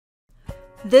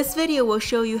This video will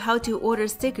show you how to order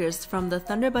stickers from the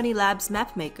Thunder Bunny Labs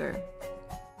map maker.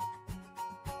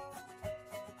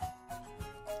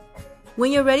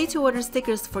 When you're ready to order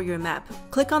stickers for your map,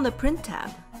 click on the Print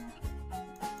tab.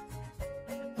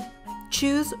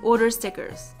 Choose Order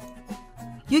Stickers.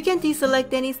 You can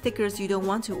deselect any stickers you don't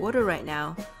want to order right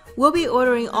now. We'll be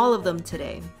ordering all of them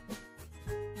today.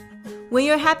 When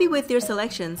you're happy with your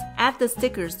selections, add the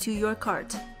stickers to your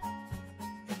cart.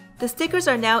 The stickers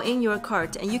are now in your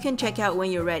cart and you can check out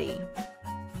when you're ready.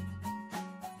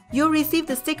 You'll receive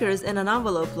the stickers in an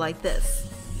envelope like this.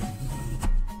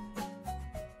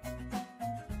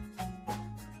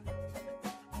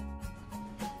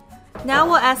 Now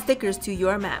we'll add stickers to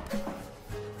your map.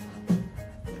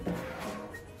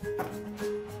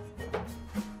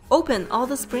 Open all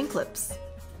the spring clips.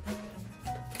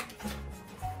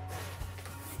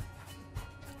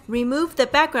 Remove the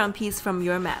background piece from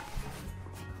your map.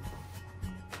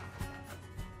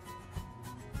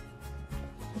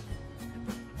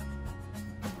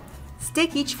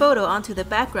 Stick each photo onto the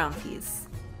background piece.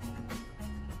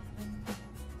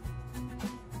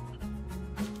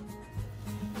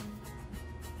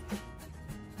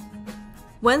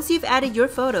 Once you've added your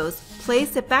photos,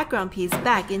 place the background piece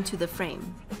back into the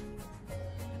frame.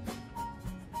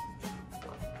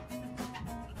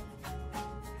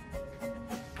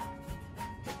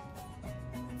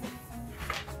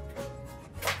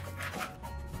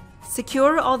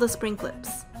 Secure all the spring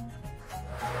clips.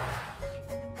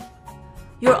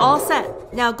 You're all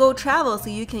set. Now go travel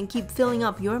so you can keep filling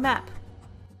up your map.